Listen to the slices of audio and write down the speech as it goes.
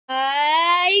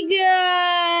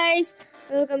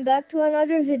Welcome back to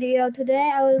another video.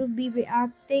 Today I will be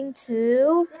reacting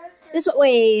to this.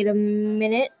 Wait a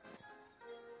minute.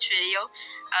 Video.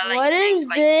 What is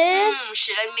this?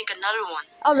 Should I make another one?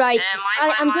 Alright,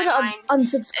 I'm gonna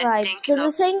unsubscribe to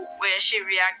this thing. Where she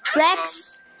react to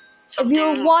Rex, if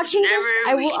you're watching this,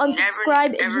 I will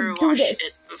unsubscribe if you do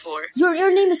this.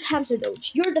 Your name is Hamster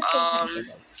Doge. You're the fake Hamster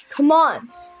Doge. Come on,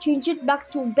 change it back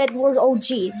to Bedwars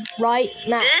OG right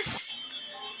now. This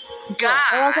guy.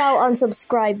 Or else I'll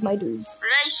unsubscribe, my dudes.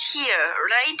 Right here,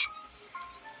 right?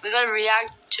 We're gonna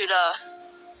react to the.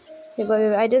 Okay, but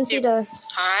I didn't see the.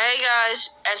 Hi guys.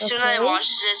 As soon as I watch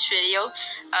this video,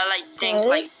 I think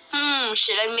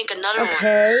should I make another one?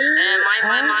 And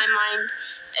my mind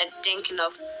thinking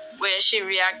of where she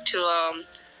react to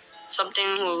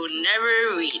something we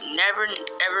never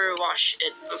ever watched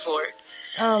it before.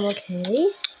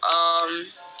 Okay.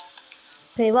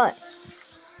 Okay, what?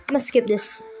 I'm gonna skip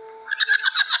this.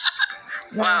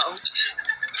 Wow.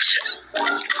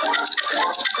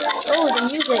 Oh, the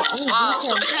music. Wow,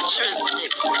 so interesting.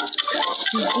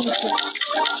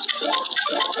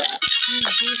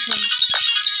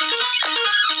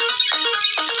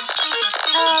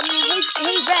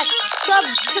 Hey Rex,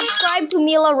 subscribe to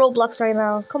Mila Roblox right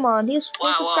now. Come on, he's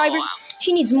 4 subscribers. Wow.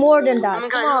 She needs more than that. Oh my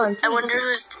Come God, on. I wonder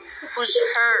who's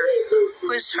her.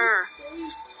 Who's her?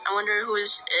 I wonder who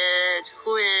is it?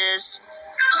 Who is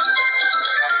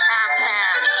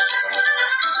Pam?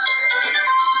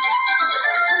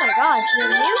 Oh my gosh, the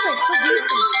music's so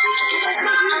decent.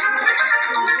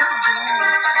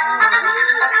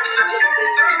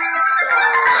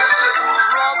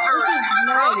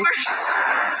 Robbers.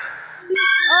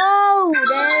 Oh,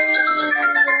 damn.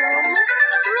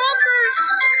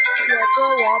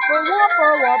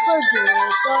 Whopper,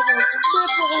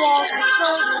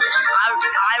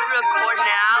 I record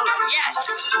now. Yes.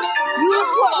 You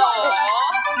record what?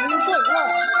 You record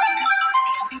what?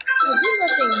 I do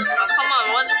nothing. Oh, come on,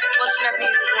 what's Matthew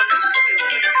want to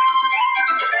do?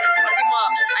 What do you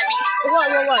want?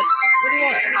 What? What do you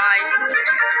want? Hi.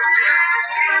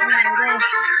 Oh my gosh.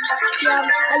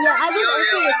 Yeah, I was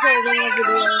also recording a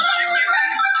video.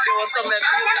 Yo, what's up,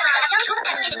 Matthew?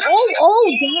 Oh,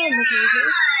 damn.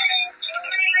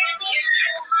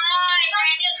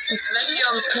 Matthew,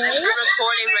 I'm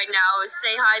recording right now.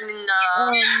 Say hi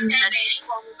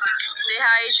say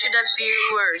hi to the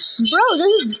viewers. Bro,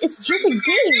 it's just a game.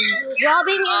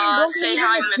 Robbing and broken say even,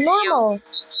 hi, it's Matthew. normal.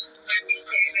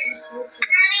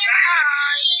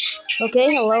 Okay,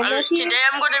 hello, Matthew. Today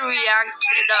I'm gonna react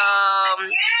to the.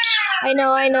 I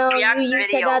know. You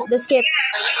said that the skip.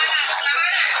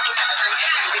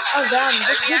 Oh damn,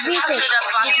 this good music.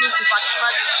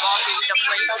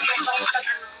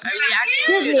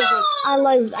 Good music. I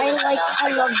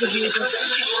love the music.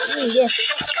 Yes.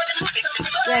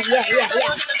 Yeah.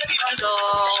 So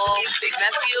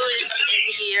Matthew is in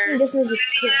here. This music's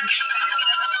cool.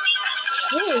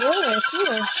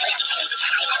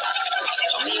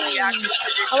 Yeah, cool.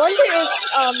 I wonder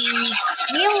if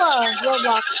Mila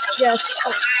Roblox just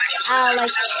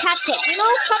CapCut. You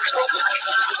know CapCut?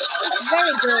 It's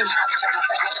very good.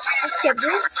 Let's skip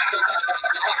this.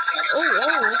 Oh,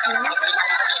 okay.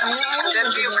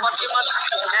 Matthew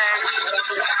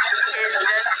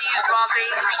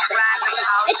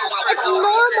It's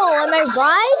normal, am I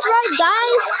right,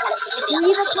 guys?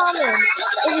 Leave a comment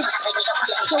if it's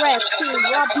correct to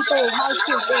rob people's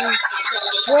houses in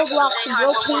Roblox and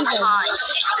Brookhaven.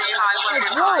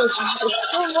 Bro, it's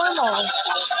so normal.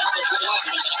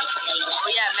 Oh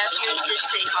yeah, Matthew did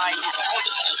say hi.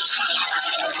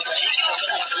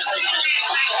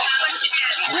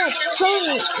 Yeah, it's so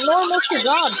normal to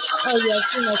rob. Oh yeah,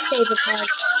 it's my favorite part.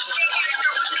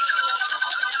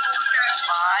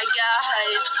 Bye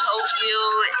guys, hope you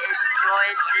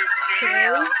enjoyed this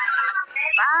video.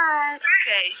 Bye.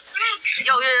 Okay.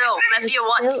 Yo, Matthew,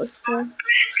 what?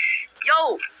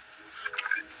 Yo.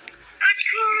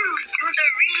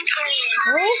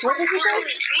 Oh, what did you say?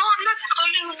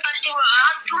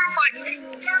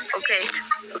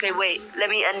 Okay, wait. Let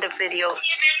me end the video.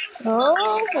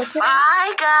 Oh, okay.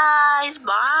 Bye, guys.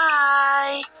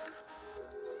 Bye.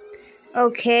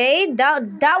 Okay,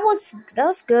 that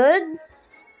was good.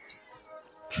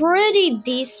 Pretty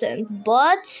decent,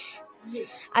 but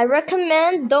I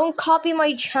recommend don't copy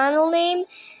my channel name,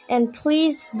 and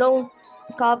please don't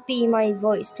copy my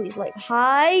voice. Please,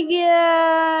 hi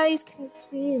guys.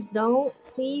 Please don't.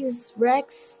 Please,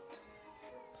 Rex.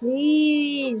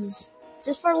 Please.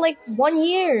 Just for 1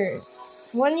 year.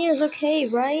 1 year is okay,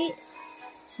 right?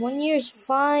 1 year is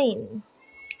fine.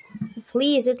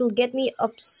 Please, it'll get me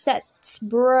upset,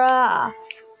 bruh.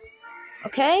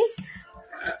 Okay?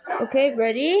 Okay,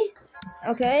 ready?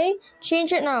 Okay,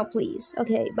 change it now, please.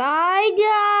 Okay, bye,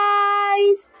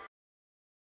 guys.